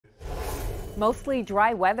Mostly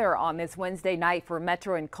dry weather on this Wednesday night for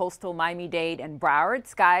metro and coastal Miami-Dade and Broward.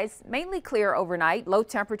 Skies mainly clear overnight. Low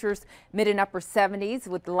temperatures mid and upper 70s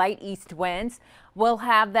with light east winds. We'll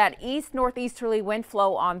have that east northeasterly wind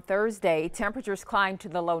flow on Thursday. Temperatures climb to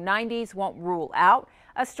the low 90s. Won't rule out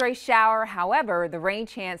a stray shower. However, the rain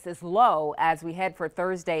chance is low as we head for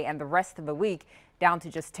Thursday and the rest of the week, down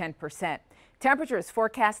to just 10%. Temperatures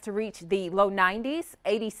forecast to reach the low 90s,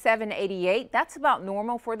 87, 88. That's about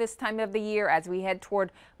normal for this time of the year as we head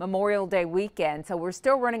toward Memorial Day weekend. So we're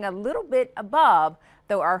still running a little bit above,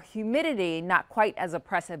 though our humidity not quite as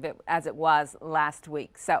oppressive as it was last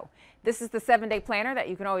week. So this is the 7-day planner that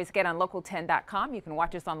you can always get on local10.com. You can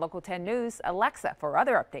watch us on Local 10 News, Alexa, for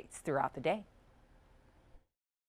other updates throughout the day.